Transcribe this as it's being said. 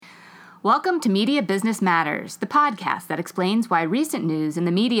Welcome to Media Business Matters, the podcast that explains why recent news in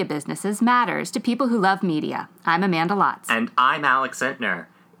the media businesses matters to people who love media. I'm Amanda Lotz. And I'm Alex Entner.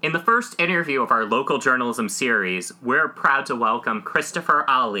 In the first interview of our local journalism series, we're proud to welcome Christopher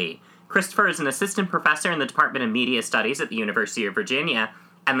Ali. Christopher is an assistant professor in the Department of Media Studies at the University of Virginia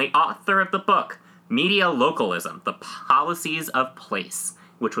and the author of the book, Media Localism, The Policies of Place,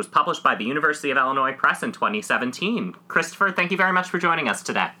 which was published by the University of Illinois Press in 2017. Christopher, thank you very much for joining us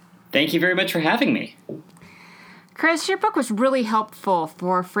today. Thank you very much for having me. Chris, your book was really helpful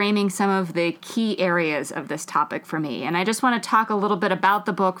for framing some of the key areas of this topic for me, and I just want to talk a little bit about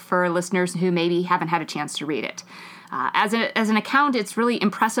the book for listeners who maybe haven't had a chance to read it. As an account, it's really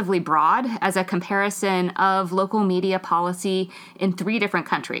impressively broad as a comparison of local media policy in 3 different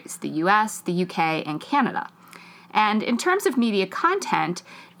countries, the US, the UK, and Canada. And in terms of media content,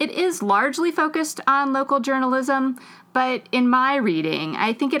 it is largely focused on local journalism, but in my reading,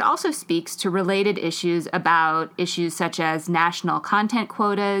 I think it also speaks to related issues about issues such as national content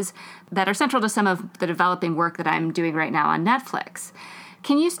quotas that are central to some of the developing work that I'm doing right now on Netflix.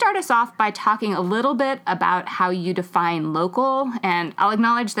 Can you start us off by talking a little bit about how you define local? And I'll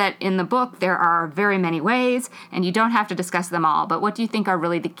acknowledge that in the book there are very many ways, and you don't have to discuss them all, but what do you think are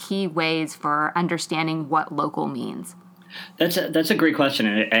really the key ways for understanding what local means? That's a great question,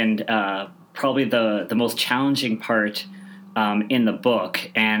 and probably the most challenging part in the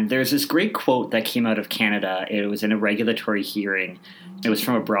book. And there's this great quote that came out of Canada. It was in a regulatory hearing. It was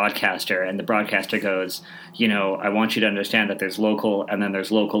from a broadcaster, and the broadcaster goes, I want you to understand that there's local, and then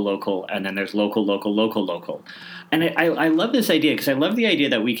there's local, and then there's local. And I love this idea, because I love the idea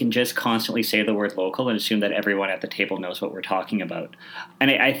that we can just constantly say the word local and assume that everyone at the table knows what we're talking about.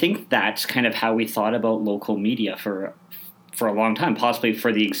 And I think that's kind of how we thought about local media for a long time, possibly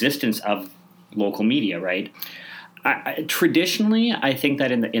for the existence of local media, right? Traditionally, I think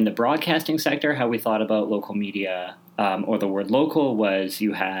that in the broadcasting sector, how we thought about local media or the word local was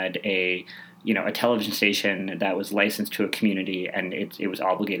you had a television station that was licensed to a community, and it was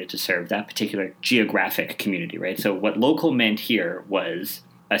obligated to serve that particular geographic community, right? So what local meant here was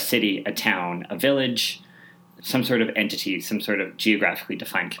a city, a town, a village, some sort of entity, some sort of geographically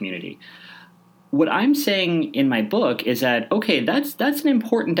defined community. What I'm saying in my book is that, okay, that's an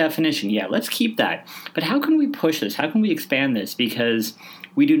important definition. Yeah, let's keep that. But how can we push this? How can we expand this? Because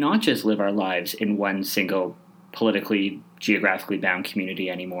we do not just live our lives in one single politically, geographically bound community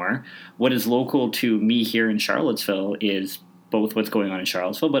anymore. What is local to me here in Charlottesville is both what's going on in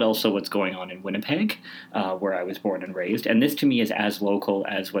Charlottesville, but also what's going on in Winnipeg, where I was born and raised. And this to me is as local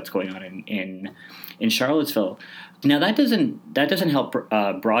as what's going on in Charlottesville. Now that doesn't help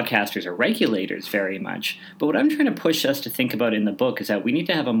broadcasters or regulators very much. But what I'm trying to push us to think about in the book is that we need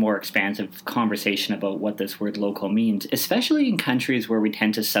to have a more expansive conversation about what this word local means, especially in countries where we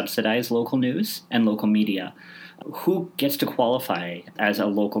tend to subsidize local news and local media. Who gets to qualify as a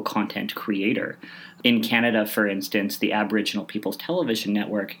local content creator? In Canada, for instance, the Aboriginal People's Television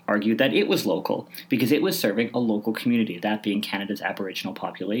Network argued that it was local because it was serving a local community, that being Canada's Aboriginal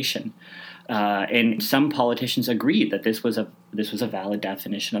population. And some politicians agreed that this was a valid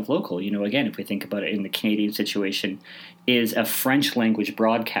definition of local. Again, if we think about it in the Canadian situation, is a French language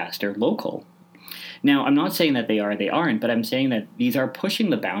broadcaster local? Now, I'm not saying that they aren't, but I'm saying that these are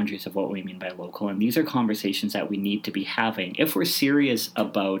pushing the boundaries of what we mean by local, and these are conversations that we need to be having if we're serious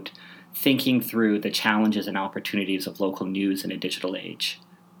about thinking through the challenges and opportunities of local news in a digital age.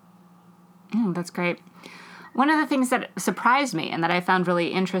 That's great. One of the things that surprised me and that I found really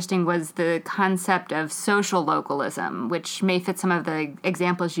interesting was the concept of social localism, which may fit some of the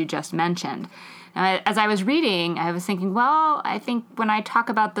examples you just mentioned. Now, as I was reading, I was thinking, well, I think when I talk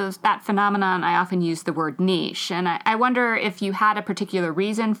about that phenomenon, I often use the word niche. And I wonder if you had a particular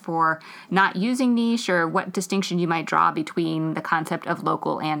reason for not using niche, or what distinction you might draw between the concept of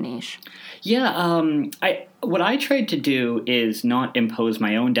local and niche. Yeah, what I tried to do is not impose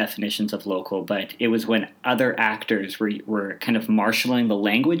my own definitions of local, but it was when other actors were kind of marshaling the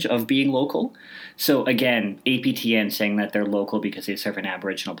language of being local. So again, APTN saying that they're local because they serve an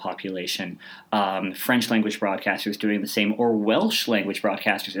Aboriginal population, French language broadcasters doing the same, or Welsh language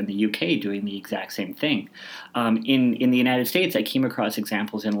broadcasters in the UK doing the exact same thing. In the United States, I came across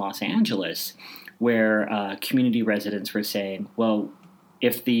examples in Los Angeles where community residents were saying, well,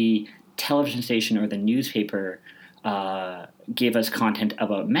 if the television station or the newspaper gave us content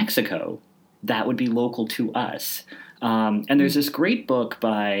about Mexico, that would be local to us. And there's this great book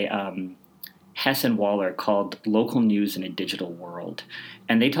by Hess and Waller called Local News in a Digital World.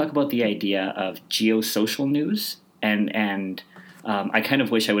 And they talk about the idea of geosocial news and I kind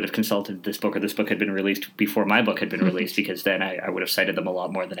of wish I would have consulted this book, or this book had been released before my book had been released, because then I would have cited them a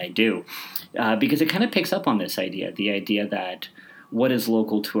lot more than I do. Because it kind of picks up on this idea, the idea that what is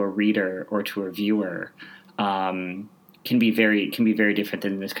local to a reader or to a viewer can be very different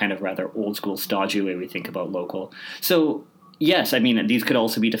than this kind of rather old school, stodgy way we think about local. So yes, I mean, these could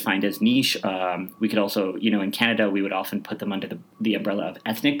also be defined as niche. We could also, in Canada, we would often put them under the umbrella of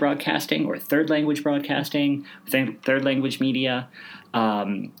ethnic broadcasting or third language broadcasting, third language media.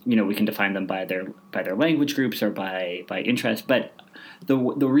 We can define them by their language groups or by interest. But the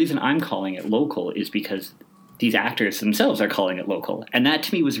reason I'm calling it local is because these actors themselves are calling it local. And that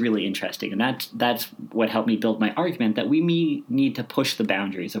to me was really interesting. And that's what helped me build my argument that we need to push the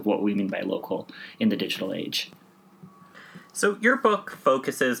boundaries of what we mean by local in the digital age. So your book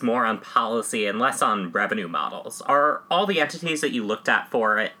focuses more on policy and less on revenue models. Are all the entities that you looked at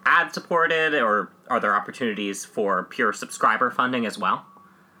for it ad-supported, or are there opportunities for pure subscriber funding as well?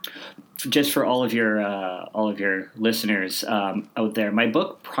 Just for all of your listeners out there, my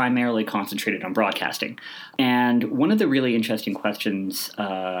book primarily concentrated on broadcasting, and one of the really interesting questions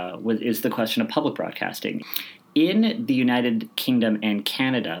is the question of public broadcasting. In the United Kingdom and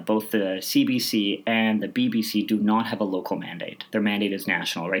Canada, both the CBC and the BBC do not have a local mandate. Their mandate is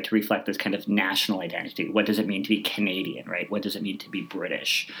national, right, to reflect this kind of national identity. What does it mean to be Canadian, right? What does it mean to be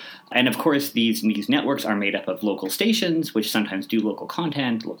British? And of course, these networks are made up of local stations, which sometimes do local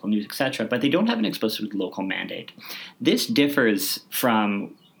content, local news, etc., but they don't have an explicit local mandate. This differs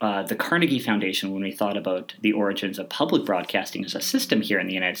from the Carnegie Foundation when we thought about the origins of public broadcasting as a system here in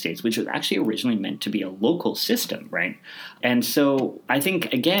the United States, which was actually originally meant to be a local system, right? And so I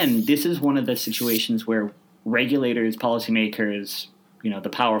think, again, this is one of the situations where regulators, policymakers, the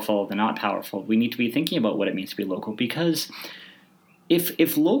powerful, the not powerful, we need to be thinking about what it means to be local, because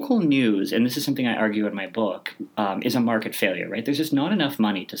if local news, and this is something I argue in my book, is a market failure, right? There's just not enough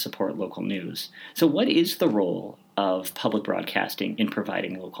money to support local news. So what is the role of public broadcasting in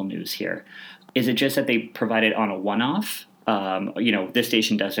providing local news here? Is it just that they provide it on a one-off? This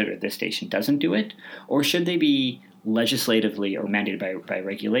station does it or this station doesn't do it? Or should they be legislatively or mandated by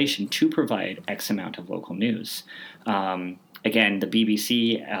regulation to provide X amount of local news? Again, the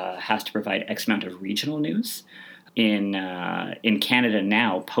BBC has to provide X amount of regional news. In Canada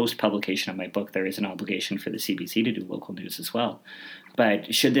now, post-publication of my book, there is an obligation for the CBC to do local news as well.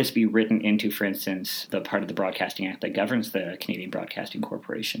 But should this be written into, for instance, the part of the Broadcasting Act that governs the Canadian Broadcasting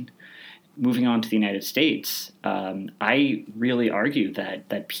Corporation? Moving on to the United States, I really argue that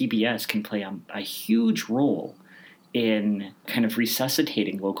PBS can play a huge role in kind of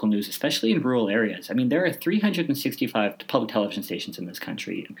resuscitating local news, especially in rural areas. I mean, there are 365 public television stations in this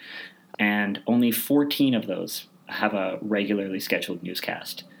country, and only 14 of those have a regularly scheduled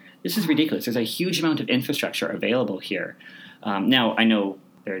newscast. This is ridiculous. There's a huge amount of infrastructure available here. Now, I know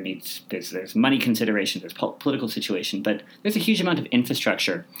there's money considerations, there's political situation, but there's a huge amount of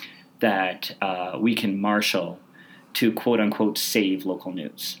infrastructure that we can marshal to quote-unquote save local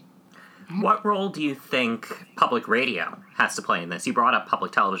news. What role do you think public radio has to play in this? You brought up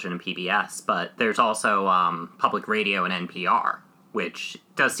public television and PBS, but there's also public radio and NPR, which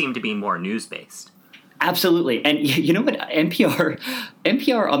does seem to be more news-based. Absolutely. And you know what? NPR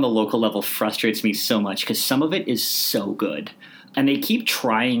on the local level frustrates me so much because some of it is so good. And they keep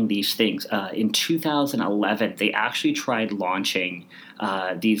trying these things. In 2011, they actually tried launching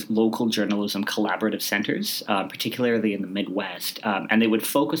these local journalism collaborative centers, particularly in the Midwest, and they would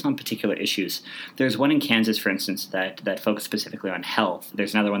focus on particular issues. There's one in Kansas, for instance, that focused specifically on health.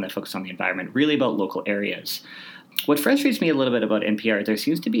 There's another one that focused on the environment, really about local areas. What frustrates me a little bit about NPR, there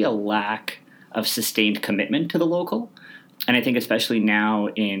seems to be a lack of sustained commitment to the local. And I think especially now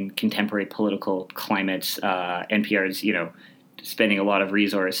in contemporary political climates, NPR is, spending a lot of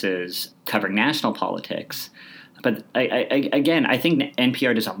resources covering national politics. But I think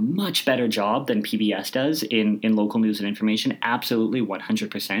NPR does a much better job than PBS does in local news and information, absolutely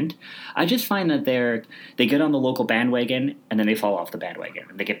 100%. I just find that they get on the local bandwagon and then they fall off the bandwagon.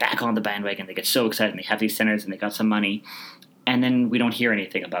 And they get back on the bandwagon, they get so excited, and they have these centers and they got some money, and then we don't hear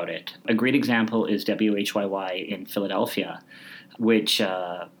anything about it. A great example is WHYY in Philadelphia, which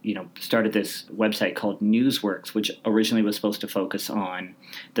started this website called Newsworks, which originally was supposed to focus on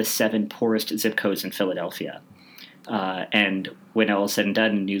the 7 poorest zip codes in Philadelphia. And when all was said and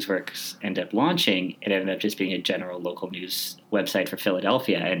done, Newsworks ended up launching. It ended up just being a general local news website for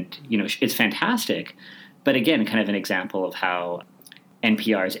Philadelphia. And, it's fantastic. But again, kind of an example of how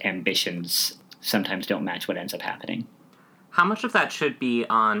NPR's ambitions sometimes don't match what ends up happening. How much of that should be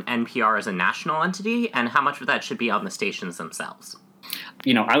on NPR as a national entity, and how much of that should be on the stations themselves?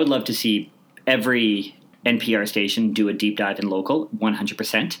 I would love to see every NPR station do a deep dive in local,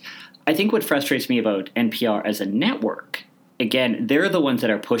 100%. I think what frustrates me about NPR as a network, again, they're the ones that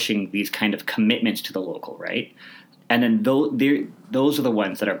are pushing these kind of commitments to the local, right? And then those are the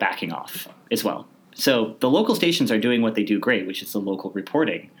ones that are backing off as well. So the local stations are doing what they do great, which is the local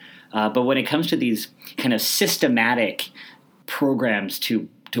reporting. But when it comes to these kind of systematic programs to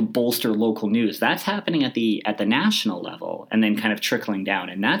bolster local news, that's happening at the national level and then kind of trickling down.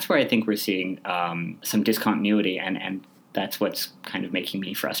 And that's where I think we're seeing some discontinuity, and that's what's kind of making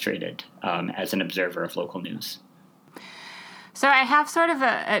me frustrated as an observer of local news. So I have sort of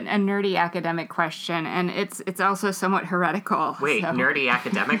a nerdy academic question, and it's also somewhat heretical. Wait, so. Nerdy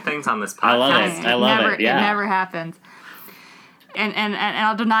academic things on this podcast? I love it. I love it. Yeah. It never happens. And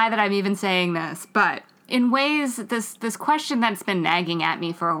I'll deny that I'm even saying this, but in ways, this question that's been nagging at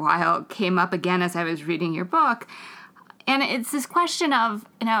me for a while came up again as I was reading your book. And it's this question of,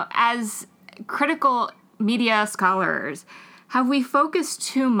 as critical media scholars, have we focused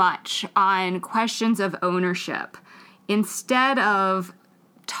too much on questions of ownership instead of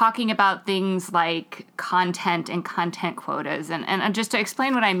talking about things like content and content quotas? And just to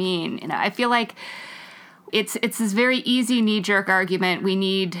explain what I mean, I feel like it's this very easy knee-jerk argument. We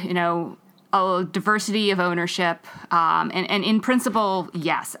need, a diversity of ownership. And in principle,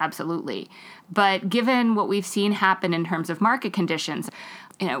 yes, absolutely. But given what we've seen happen in terms of market conditions,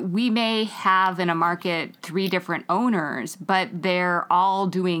 we may have in a market 3 different owners, but they're all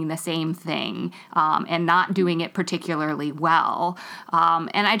doing the same thing and not doing it particularly well.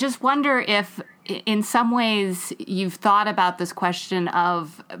 And I just wonder if in some ways you've thought about this question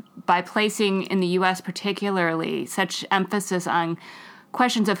of, by placing in the U.S. particularly such emphasis on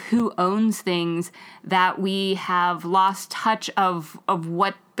questions of who owns things, that we have lost touch of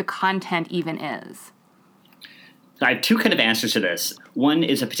what the content even is. I have 2 kind of answers to this. One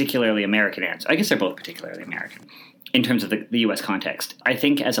is a particularly American answer. I guess they're both particularly American in terms of the U.S. context. I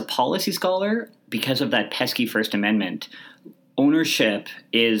think as a policy scholar, because of that pesky First Amendment, ownership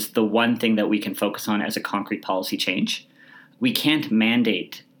is the one thing that we can focus on as a concrete policy change. We can't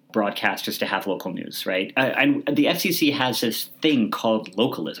mandate broadcasters to have local news, right? And the FCC has this thing called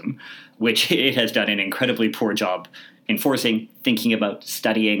localism, which it has done an incredibly poor job enforcing, thinking about,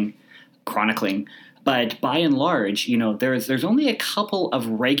 studying, chronicling. But by and large, there's only a couple of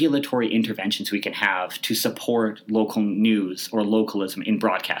regulatory interventions we can have to support local news or localism in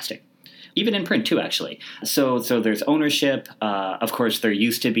broadcasting. Even in print, too, actually. So there's ownership. Of course, there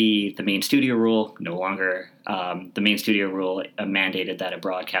used to be the main studio rule. No longer. The main studio rule mandated that a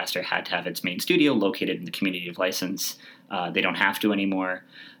broadcaster had to have its main studio located in the community of license. They don't have to anymore.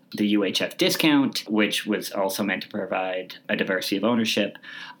 The UHF discount, which was also meant to provide a diversity of ownership.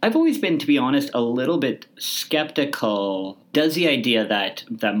 I've always been, to be honest, a little bit skeptical. Does the idea that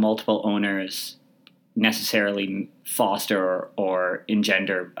multiple owners necessarily foster or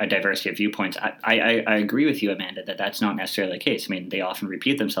engender a diversity of viewpoints? I agree with you, Amanda, that that's not necessarily the case. I mean, they often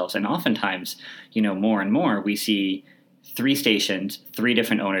repeat themselves, and oftentimes, more and more, we see 3 stations, 3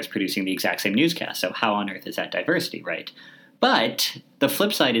 different owners producing the exact same newscast. So how on earth is that diversity, right? But the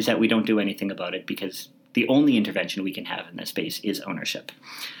flip side is that we don't do anything about it because the only intervention we can have in this space is ownership.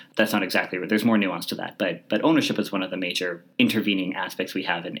 That's not exactly right. There's more nuance to that. But ownership is one of the major intervening aspects we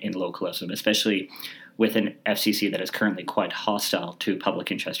have in localism, especially with an FCC that is currently quite hostile to public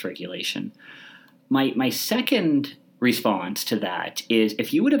interest regulation. My second response to that is,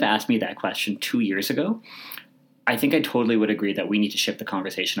 if you would have asked me that question 2 years ago, I think I totally would agree that we need to shift the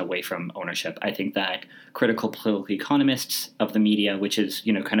conversation away from ownership. I think that critical political economists of the media, which is,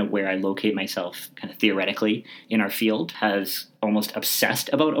 kind of where I locate myself kind of theoretically in our field, has almost obsessed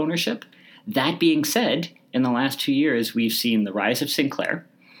about ownership. That being said, in the last 2 years, we've seen the rise of Sinclair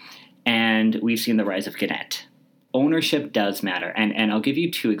and we've seen the rise of Gannett. Ownership does matter. And I'll give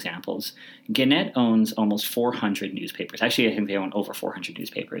you 2 examples. Gannett owns almost 400 newspapers. Actually, I think they own over 400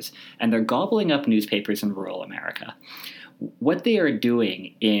 newspapers. And they're gobbling up newspapers in rural America. What they are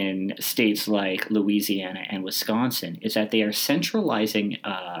doing in states like Louisiana and Wisconsin is that they are centralizing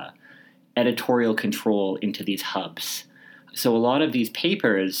editorial control into these hubs. So a lot of these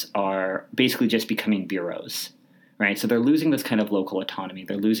papers are basically just becoming bureaus. Right, so they're losing this kind of local autonomy.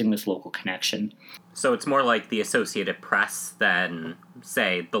 They're losing this local connection. So it's more like the Associated Press than,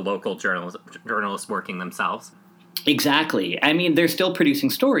 say, the local journalists working themselves. Exactly. I mean, they're still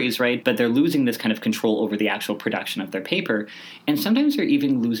producing stories, right? But they're losing this kind of control over the actual production of their paper. And sometimes they're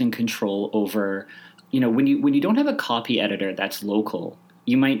even losing control over, when you don't have a copy editor that's local,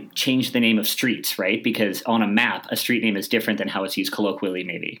 you might change the name of streets, right? Because on a map, a street name is different than how it's used colloquially,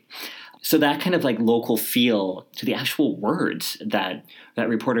 maybe. So that kind of like local feel to the actual words that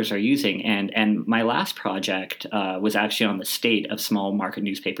reporters are using. And my last project was actually on the state of small market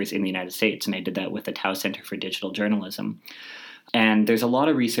newspapers in the United States. And I did that with the Tao Center for Digital Journalism. And there's a lot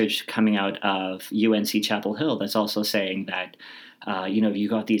of research coming out of UNC Chapel Hill that's also saying that, you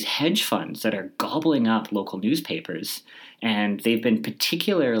got these hedge funds that are gobbling up local newspapers. And they've been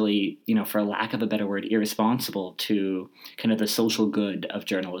particularly, for lack of a better word, irresponsible to kind of the social good of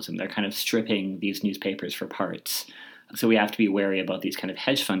journalism. They're kind of stripping these newspapers for parts. So we have to be wary about these kind of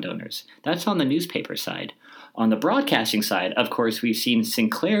hedge fund owners. That's on the newspaper side. On the broadcasting side, of course, we've seen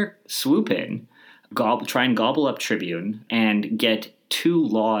Sinclair swoop in, try and gobble up Tribune, and get two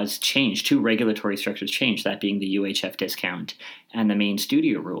laws changed, two regulatory structures changed, that being the UHF discount and the main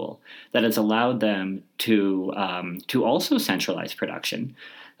studio rule, that has allowed them to also centralize production.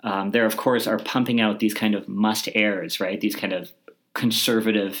 There, of course, are pumping out these kind of must-airs, right? These kind of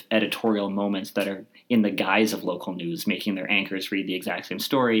conservative editorial moments that are in the guise of local news, making their anchors read the exact same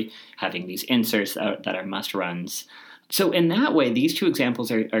story, having these inserts that are must-runs. So in that way, these two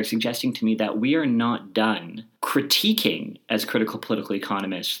examples are suggesting to me that we are not done critiquing, as critical political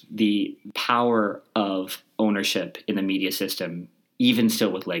economists, the power of ownership in the media system, even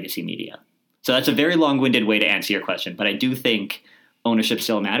still with legacy media. So that's a very long-winded way to answer your question, but I do think ownership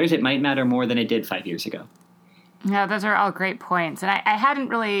still matters. It might matter more than it did 5 years ago. Yeah, those are all great points. And I hadn't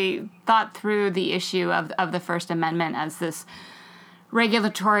really thought through the issue of the First Amendment as this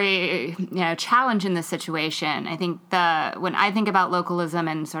regulatory challenge in this situation. I think when I think about localism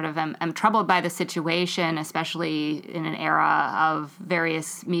and sort of am troubled by the situation, especially in an era of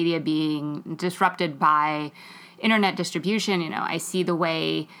various media being disrupted by internet distribution, I see the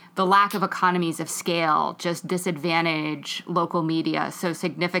way the lack of economies of scale just disadvantage local media so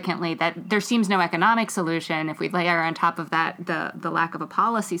significantly that there seems no economic solution if we layer on top of that the lack of a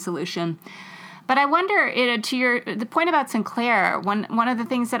policy solution. But I wonder, to the point about Sinclair, one of the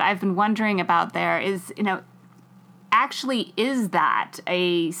things that I've been wondering about there is, actually is that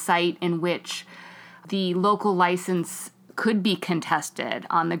a site in which the local license could be contested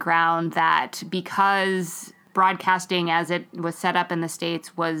on the ground that because broadcasting as it was set up in the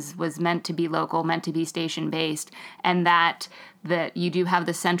States was meant to be local, meant to be station-based, and that you do have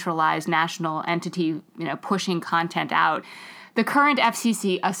the centralized national entity, pushing content out. The current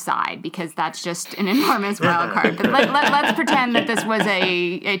FCC aside, because that's just an enormous wild card, but let's pretend that this was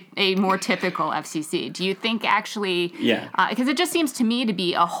a more typical FCC. Do you think actually, because it just seems to me to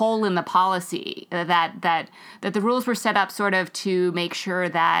be a hole in the policy that the rules were set up sort of to make sure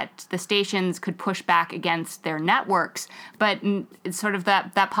that the stations could push back against their networks, but it's sort of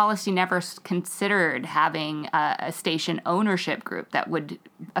that policy never considered having a station ownership group that would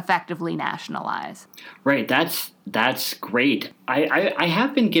effectively nationalize. Right, that's great. I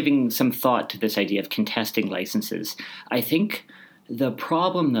have been giving some thought to this idea of contesting licenses. I think the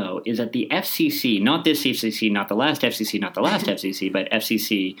problem, though, is that the FCC, not this FCC, not the last FCC, not the last FCC, but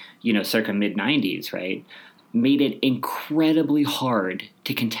FCC, circa mid-90s, right, made it incredibly hard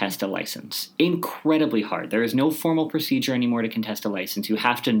to contest a license. Incredibly hard. There is no formal procedure anymore to contest a license. You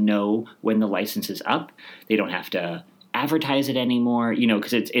have to know when the license is up. They don't have to advertise it anymore,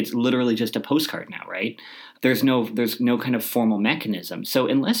 because it's literally just a postcard now, right? There's no kind of formal mechanism. So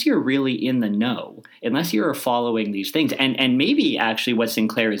unless you're really in the know, unless you're following these things, and maybe actually what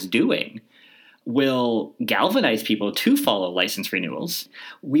Sinclair is doing will galvanize people to follow license renewals.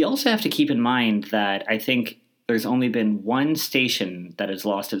 We also have to keep in mind that I think there's only been one station that has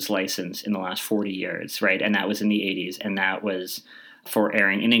lost its license in the last 40 years, right? And that was in the 80s, and that was for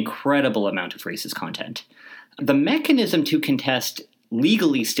airing an incredible amount of racist content. The mechanism to contest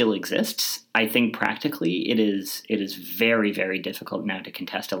legally still exists. I think practically it is very, very difficult now to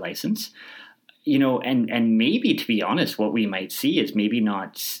contest a license. And maybe, to be honest, what we might see is maybe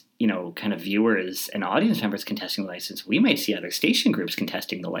not, kind of viewers and audience members contesting the license. We might see other station groups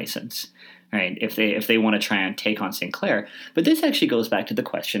contesting the license, right? If they want to try and take on Sinclair. But this actually goes back to the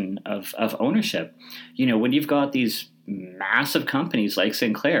question of ownership. When you've got these massive companies like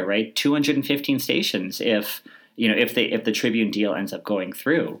Sinclair, right? 215 stations. If the Tribune deal ends up going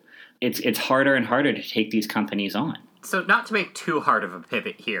through, it's harder and harder to take these companies on. So not to make too hard of a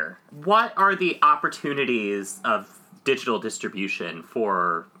pivot here, what are the opportunities of digital distribution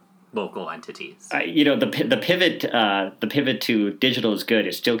for local entities? The pivot to digital is good.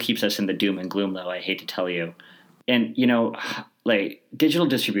 It still keeps us in the doom and gloom, though, I hate to tell you. And, digital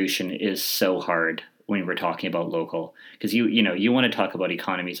distribution is so hard when we're talking about local, because you want to talk about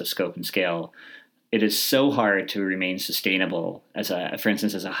economies of scope and scale. it is so hard to remain sustainable for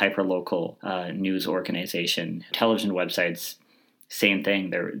instance, as a hyperlocal news organization. Television websites, same thing.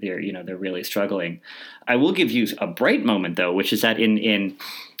 They're really struggling. I will give you a bright moment though, which is that in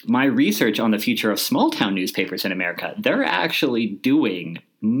my research on the future of small town newspapers in America, they're actually doing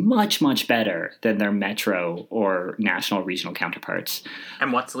much, much better than their metro or national regional counterparts.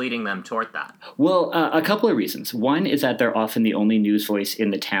 And what's leading them toward that? Well, a couple of reasons. One is that they're often the only news voice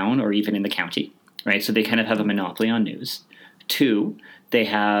in the town or even in the county, right? So they kind of have a monopoly on news. Two, they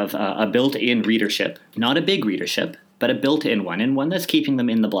have a built-in readership, not a big readership, but a built-in one, and one that's keeping them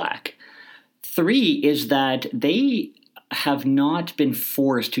in the black. Three is that they have not been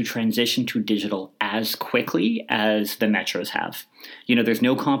forced to transition to digital as quickly as the metros have. There's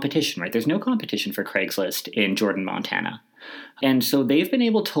no competition, right? There's no competition for Craigslist in Jordan, Montana. And so they've been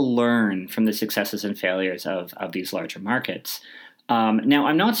able to learn from the successes and failures of these larger markets. Now,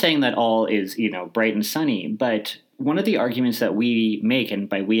 I'm not saying that all is, bright and sunny, but one of the arguments that we make, and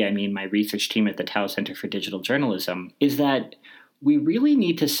by we I mean my research team at the Tow Center for Digital Journalism, is that we really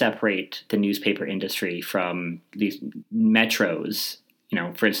need to separate the newspaper industry from these metros.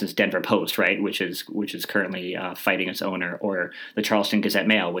 For instance, Denver Post, right, which is currently fighting its owner, or the Charleston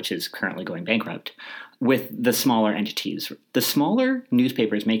Gazette-Mail, which is currently going bankrupt, with the smaller entities. The smaller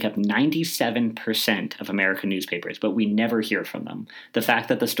newspapers make up 97% of American newspapers, but we never hear from them. The fact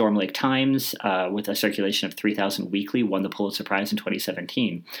that the Storm Lake Times, with a circulation of 3,000 weekly, won the Pulitzer Prize in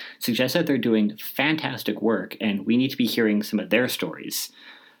 2017, suggests that they're doing fantastic work, and we need to be hearing some of their stories.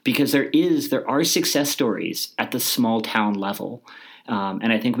 Because there are success stories at the small town level.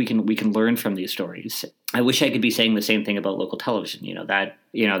 And I think we can learn from these stories. I wish I could be saying the same thing about local television.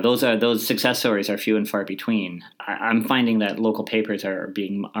 Those success stories are few and far between. I'm finding that local papers are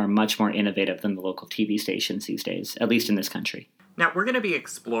much more innovative than the local TV stations these days, at least in this country. Now, we're going to be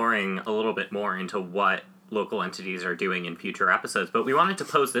exploring a little bit more into what local entities are doing in future episodes, but we wanted to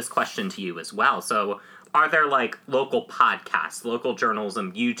pose this question to you as well. So, are there local podcasts, local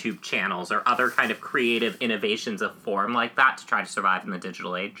journalism, YouTube channels, or other kind of creative innovations of form like that to try to survive in the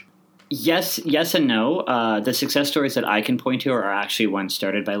digital age? Yes and no. The success stories that I can point to are actually ones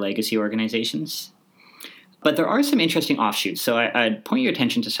started by legacy organizations. But there are some interesting offshoots. So I'd point your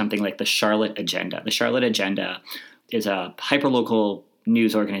attention to something like the Charlotte Agenda. The Charlotte Agenda is a hyperlocal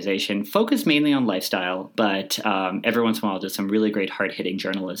news organization focused mainly on lifestyle, but every once in a while does some really great hard-hitting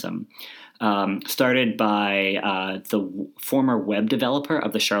journalism. Started by the former web developer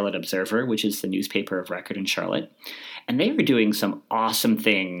of the Charlotte Observer, which is the newspaper of record in Charlotte. And they are doing some awesome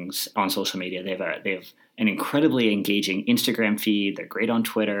things on social media. They have an incredibly engaging Instagram feed. They're great on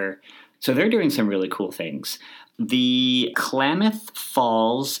Twitter. So they're doing some really cool things. The Klamath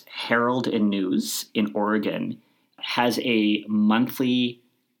Falls Herald and News in Oregon has a monthly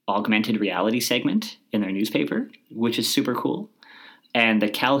augmented reality segment in their newspaper, which is super cool. And the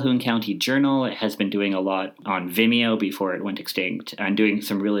Calhoun County Journal has been doing a lot on Vimeo before it went extinct and doing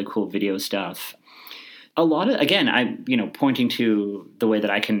some really cool video stuff. A lot of, again, I'm pointing to the way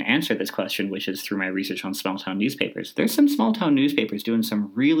that I can answer this question, which is through my research on small town newspapers. There's some small town newspapers doing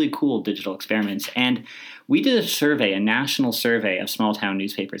some really cool digital experiments. And we did a national survey of small town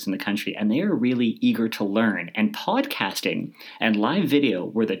newspapers in the country, and they are really eager to learn. And podcasting and live video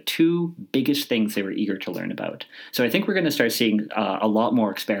were the two biggest things they were eager to learn about. So I think we're going to start seeing a lot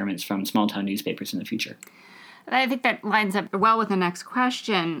more experiments from small town newspapers in the future. I think that lines up well with the next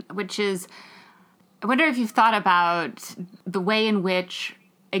question, which is, I wonder if you've thought about the way in which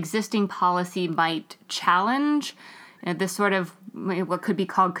existing policy might challenge this sort of what could be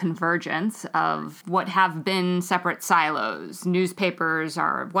called convergence of what have been separate silos. Newspapers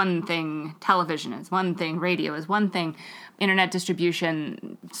are one thing, television is one thing, radio is one thing. Internet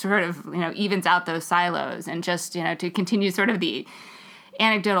distribution sort of, evens out those silos. And just, to continue sort of the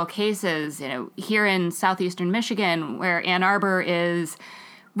anecdotal cases, here in southeastern Michigan, where Ann Arbor is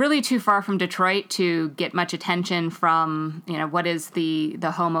really too far from Detroit to get much attention from, what is the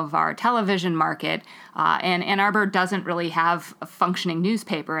home of our television market. And Ann Arbor doesn't really have a functioning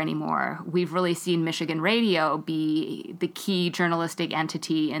newspaper anymore. We've really seen Michigan Radio be the key journalistic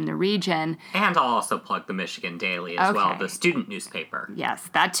entity in the region. And I'll also plug the Michigan Daily as well, the student newspaper. Yes,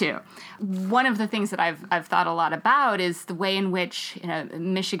 that too. One of the things that I've thought a lot about is the way in which,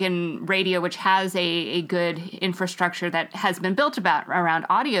 Michigan Radio, which has a good infrastructure that has been built around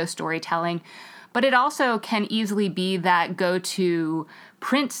audio storytelling, but it also can easily be that go-to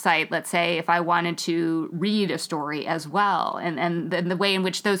print site, let's say, if I wanted to read a story as well. And the way in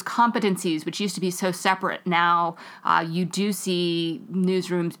which those competencies, which used to be so separate, now you do see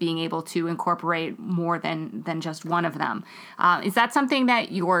newsrooms being able to incorporate more than just one of them. Is that something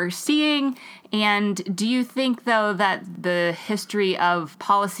that you're seeing? And do you think, though, that the history of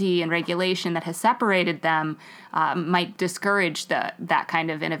policy and regulation that has separated them might discourage that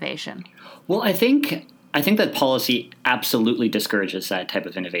kind of innovation? Well, I think that policy absolutely discourages that type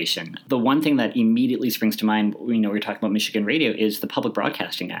of innovation. The one thing that immediately springs to mind, we're talking about Michigan Radio, is the Public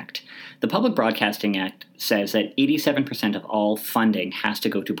Broadcasting Act. The Public Broadcasting Act says that 87% of all funding has to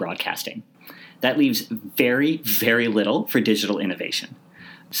go to broadcasting. That leaves very, very little for digital innovation.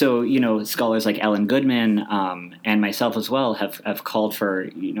 So, scholars like Ellen Goodman and myself as well have called for,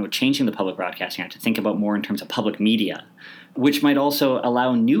 changing the Public Broadcasting Act to think about more in terms of public media, which might also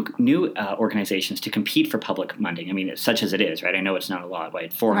allow new organizations to compete for public funding. I mean, such as it is, right? I know it's not a lot,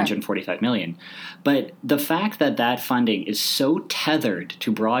 right? $445 million. But the fact that funding is so tethered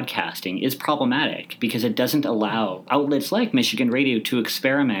to broadcasting is problematic because it doesn't allow outlets like Michigan Radio to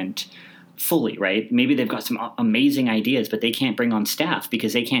experiment fully, right? Maybe they've got some amazing ideas, but they can't bring on staff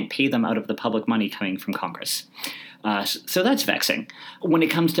because they can't pay them out of the public money coming from Congress. So that's vexing. When it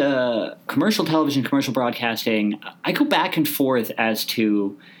comes to commercial television, commercial broadcasting, I go back and forth as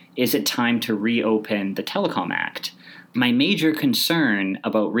to, is it time to reopen the Telecom Act? My major concern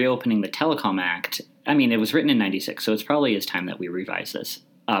about reopening the Telecom Act, I mean, it was written in 96, so it's probably is time that we revise this,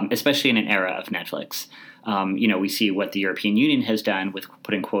 especially in an era of Netflix. We see what the European Union has done with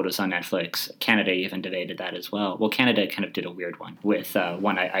putting quotas on Netflix. Canada even debated that as well. Well, Canada kind of did a weird one with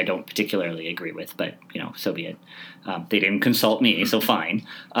one I don't particularly agree with, but, so be it. They didn't consult me, so fine.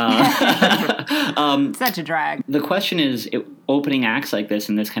 Such a drag. The question is, opening acts like this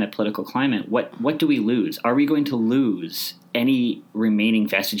in this kind of political climate, what do we lose? Are we going to lose any remaining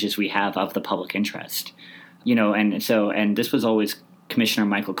vestiges we have of the public interest? And this was always Commissioner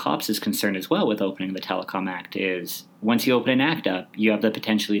Michael Kopp's concern as well with opening the Telecom Act is once you open an act up, you have the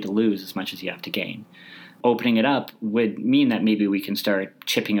potential to lose as much as you have to gain. Opening it up would mean that maybe we can start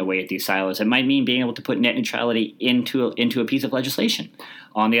chipping away at these silos. It might mean being able to put net neutrality into a piece of legislation.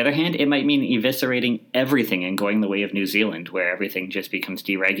 On the other hand, it might mean eviscerating everything and going the way of New Zealand, where everything just becomes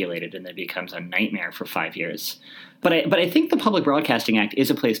deregulated and then becomes a nightmare for 5 years. But I think the Public Broadcasting Act is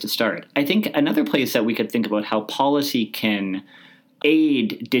a place to start. I think another place that we could think about how policy can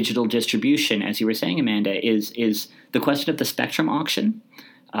aid digital distribution, as you were saying, Amanda, is the question of the spectrum auction,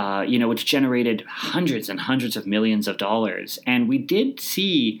 which generated hundreds and hundreds of millions of dollars. And we did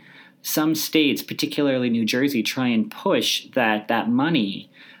see some states, particularly New Jersey, try and push that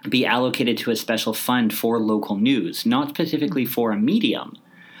money be allocated to a special fund for local news, not specifically for a medium.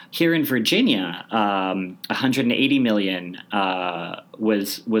 Here in Virginia, $180 million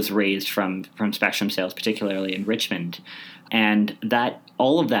was raised from spectrum sales, particularly in Richmond. And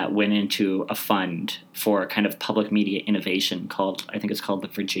all of that went into a fund for kind of public media innovation I think it's called the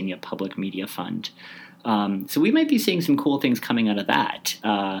Virginia Public Media Fund. So we might be seeing some cool things coming out of that.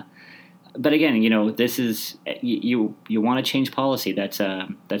 But again, this is you want to change policy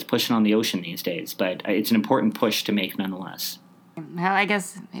that's pushing on the ocean these days, but it's an important push to make nonetheless. Well, I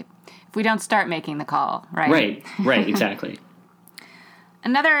guess if we don't start making the call, right? Right, exactly.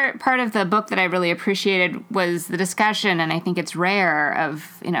 Another part of the book that I really appreciated was the discussion, and I think it's rare,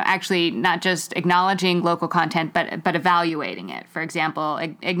 of actually not just acknowledging local content, but evaluating it. For example,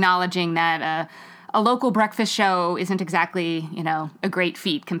 acknowledging that a local breakfast show isn't exactly a great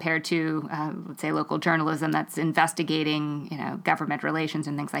feat compared to let's say local journalism that's investigating government relations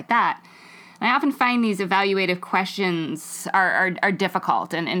and things like that. And I often find these evaluative questions are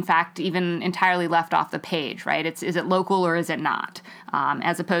difficult and, in fact, even entirely left off the page, right? Is it local or is it not?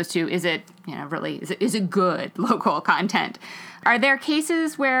 As opposed to, is it good local content? Are there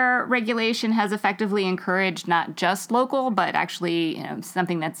cases where regulation has effectively encouraged not just local, but actually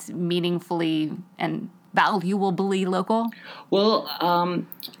something that's meaningfully and valuably local? Well,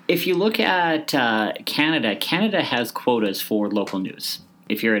 if you look at Canada has quotas for local news.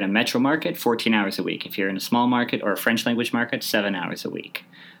 If you're in a metro market, 14 hours a week. If you're in a small market or a French language market, 7 hours a week.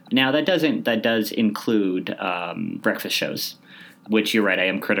 Now that does include breakfast shows, which you're right, I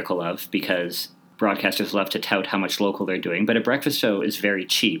am critical of because broadcasters love to tout how much local they're doing. But a breakfast show is very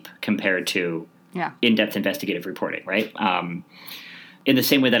cheap compared to in-depth investigative reporting, right? In the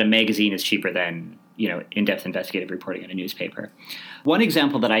same way that a magazine is cheaper than in-depth investigative reporting in a newspaper. One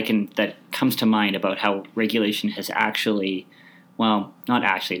example that comes to mind about how regulation has actually, well, not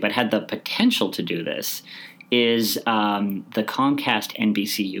actually, but had the potential to do this, is the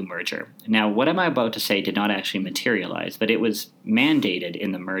Comcast-NBCU merger. Now, what I'm about to say did not actually materialize, but it was mandated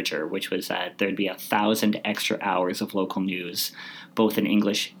in the merger, which was that there'd be 1,000 extra hours of local news, both in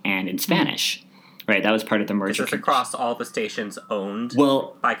English and in Spanish. Right, that was part of the merger. Is this across all the stations owned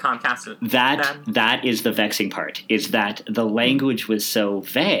by Comcast? That is the vexing part, is that the language was so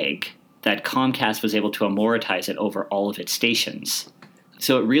vague that Comcast was able to amortize it over all of its stations.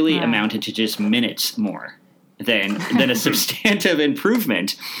 So it really amounted to just minutes more than a substantive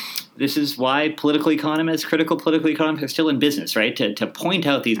improvement. This is why critical political economists are still in business, right? To point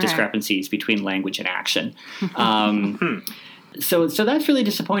out these discrepancies between language and action. So that's really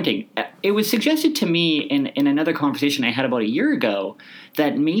disappointing. It was suggested to me in another conversation I had about a year ago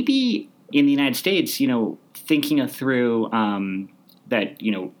that maybe in the United States, thinking through that,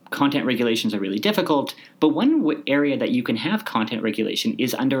 content regulations are really difficult, but one area that you can have content regulation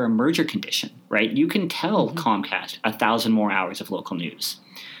is under a merger condition, right? You can tell Comcast 1,000 more hours of local news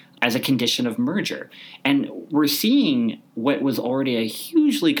as a condition of merger. And we're seeing what was already a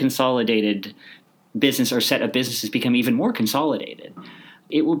hugely consolidated business or set of businesses become even more consolidated.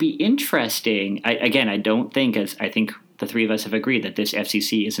 It will be interesting. I don't think, as I think the three of us have agreed, that this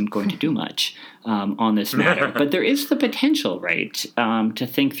FCC isn't going to do much on this matter. But there is the potential, right, to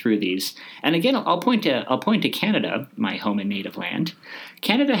think through these. And again, I'll point to Canada, my home and native land.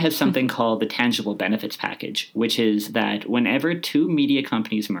 Canada has something called the Tangible Benefits Package, which is that whenever two media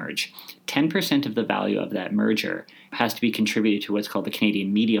companies merge, 10% of the value of that merger has to be contributed to what's called the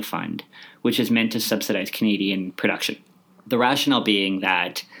Canadian Media Fund, which is meant to subsidize Canadian production. The rationale being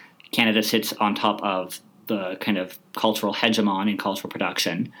that Canada sits on top of the kind of cultural hegemon in cultural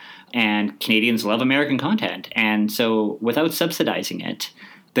production, and Canadians love American content. And so without subsidizing it,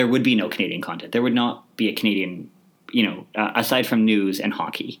 there would be no Canadian content. There would not be a Canadian, aside from news and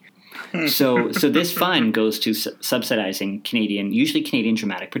hockey. So this fund goes to subsidizing usually Canadian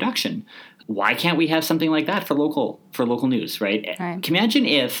dramatic production. Why can't we have something like that for local news, right? Can you imagine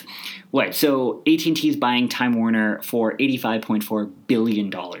if, so AT&T is buying Time Warner for $85.4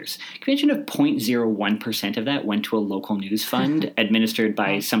 billion. Can you imagine if 0.01% of that went to a local news fund administered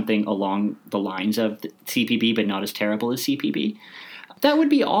by something along the lines of the CPB, but not as terrible as CPB? That would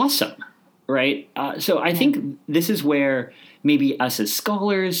be awesome, right? So I think this is where maybe us as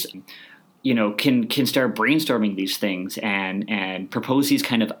scholars, can start brainstorming these things and propose these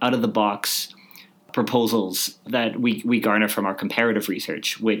kind of out-of-the-box proposals that we garner from our comparative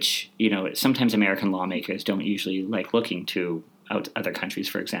research, which, sometimes American lawmakers don't usually like looking to other countries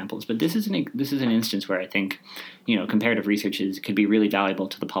for examples. But this is an instance where I think, comparative research could be really valuable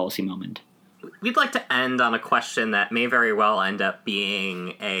to the policy moment. We'd like to end on a question that may very well end up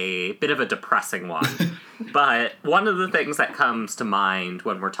being a bit of a depressing one. But one of the things that comes to mind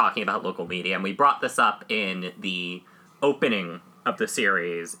when we're talking about local media, and we brought this up in the opening of the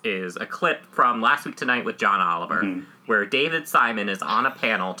series, is a clip from Last Week Tonight with John Oliver, where David Simon is on a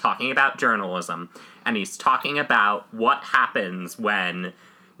panel talking about journalism, and he's talking about what happens when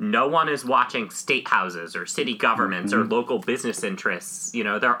no one is watching state houses or city governments or local business interests.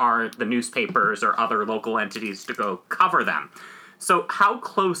 There aren't the newspapers or other local entities to go cover them. So how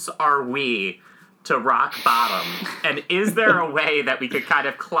close are we to rock bottom? And is there a way that we could kind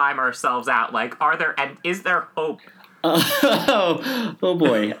of climb ourselves out? Is there hope? Oh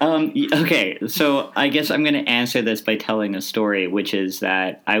boy. Okay, so I guess I'm going to answer this by telling a story, which is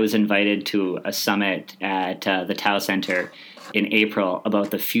that I was invited to a summit at the Tao Center in April about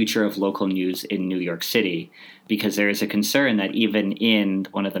the future of local news in New York City, because there is a concern that even in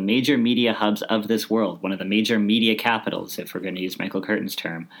one of the major media hubs of this world, one of the major media capitals, if we're going to use Michael Curtin's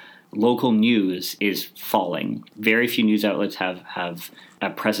term, local news is falling. Very few news outlets have a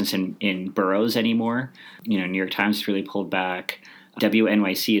presence in boroughs anymore. New York Times has really pulled back.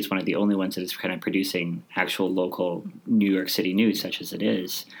 WNYC is one of the only ones that is kind of producing actual local New York City news, such as it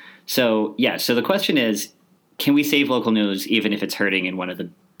is. So the question is, can we save local news even if it's hurting in one of the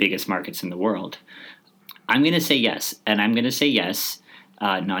biggest markets in the world? I'm going to say yes. And I'm going to say yes,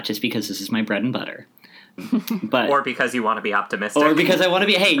 not just because this is my bread and butter, but or because you want to be optimistic. Or because I want to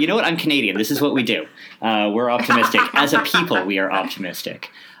be, hey, you know what? I'm Canadian. This is what we do. We're optimistic. As a people, we are optimistic.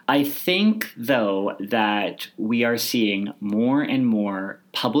 I think, though, that we are seeing more and more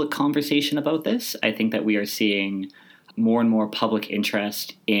public conversation about this. I think that we are seeing more and more public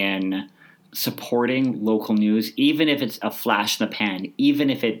interest in supporting local news, even if it's a flash in the pan, even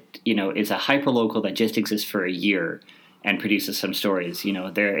if it, is a hyperlocal that just exists for a year and produces some stories.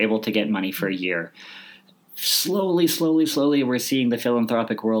 They're able to get money for a year. Slowly, we're seeing the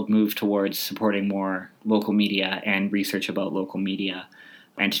philanthropic world move towards supporting more local media and research about local media.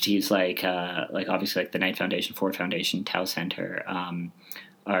 entities like obviously like the Knight Foundation, Ford Foundation, Tao Center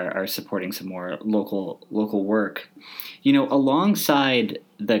are supporting some more local work. Alongside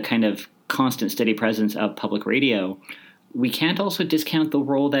the kind of constant, steady presence of public radio, we can't also discount the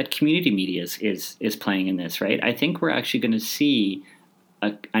role that community media is playing in this, right? I think we're actually going to see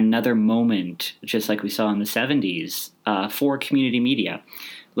another moment, just like we saw in the 70s, for community media.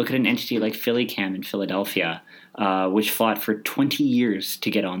 Look at an entity like PhillyCam in Philadelphia, which fought for 20 years to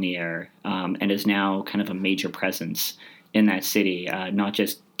get on the air and is now kind of a major presence in that city, not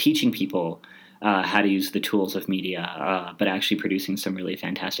just teaching people how to use the tools of media, but actually producing some really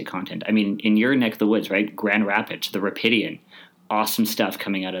fantastic content. I mean, in your neck of the woods, right? Grand Rapids, the Rapidian, awesome stuff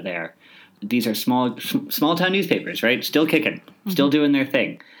coming out of there. These are small town newspapers, right? Still kicking, still doing their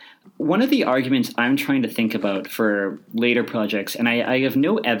thing. One of the arguments I'm trying to think about for later projects, and I have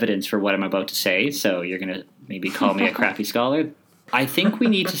no evidence for what I'm about to say, so you're going to maybe call me a crappy scholar. I think we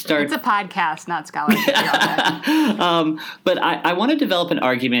need to start... It's a podcast, not scholarship. But I want to develop an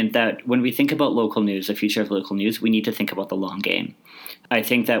argument that when we think about local news, the future of local news, we need to think about the long game. I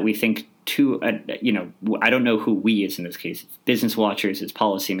think that we think I don't know who we is in this case. It's business watchers, it's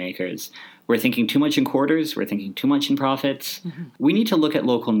policymakers. We're thinking too much in quarters. We're thinking too much in profits. Mm-hmm. We need to look at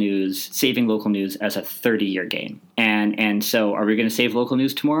local news, saving local news as a 30-year game. And so are we going to save local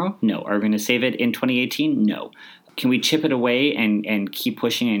news tomorrow? No. Are we going to save it in 2018? No. Can we chip it away and keep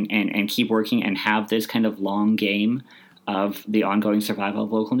pushing and keep working and have this kind of long game of the ongoing survival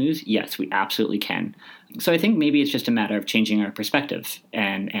of local news? Yes, we absolutely can. So I think maybe it's just a matter of changing our perspective,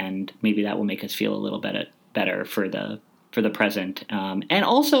 and maybe that will make us feel a little bit better for the present. And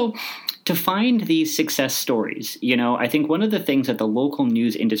also to find these success stories. I think one of the things that the local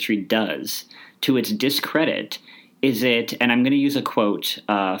news industry does to its discredit is and I'm going to use a quote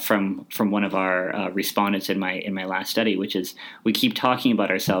from one of our respondents in my last study, which is, we keep talking about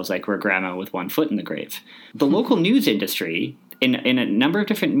ourselves like we're grandma with one foot in the grave. The local news industry, in a number of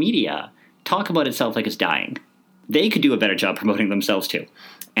different media, talk about itself like it's dying. They could do a better job promoting themselves too,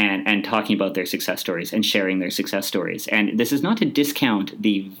 and talking about their success stories and sharing their success stories. And this is not to discount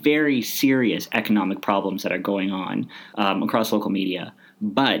the very serious economic problems that are going on across local media.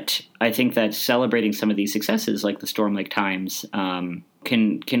 But I think that celebrating some of these successes, like the Storm Lake Times,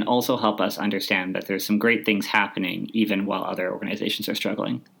 can also help us understand that there's some great things happening even while other organizations are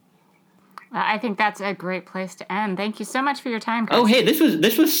struggling. I think that's a great place to end. Thank you so much for your time, Chris. Oh, hey,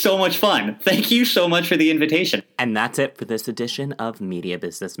 this was so much fun. Thank you so much for the invitation. And that's it for this edition of Media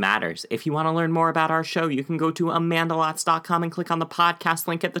Business Matters. If you want to learn more about our show, you can go to amandalots.com and click on the podcast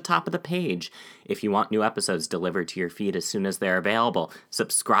link at the top of the page. If you want new episodes delivered to your feed as soon as they're available,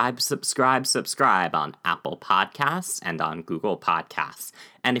 subscribe on Apple Podcasts and on Google Podcasts.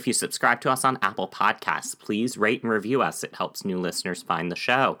 And if you subscribe to us on Apple Podcasts, please rate and review us. It helps new listeners find the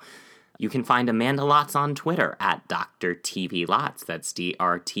show. You can find Amanda Lotz on Twitter at Dr. TV Lotz. That's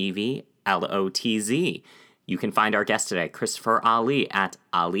DRTVLOTZ. You can find our guest today, Christopher Ali, at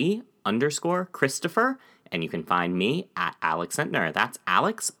Ali_Christopher. And you can find me at Alex Intner. That's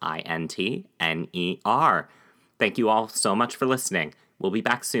Alex, INTNER. Thank you all so much for listening. We'll be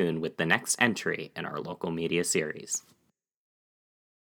back soon with the next entry in our local media series.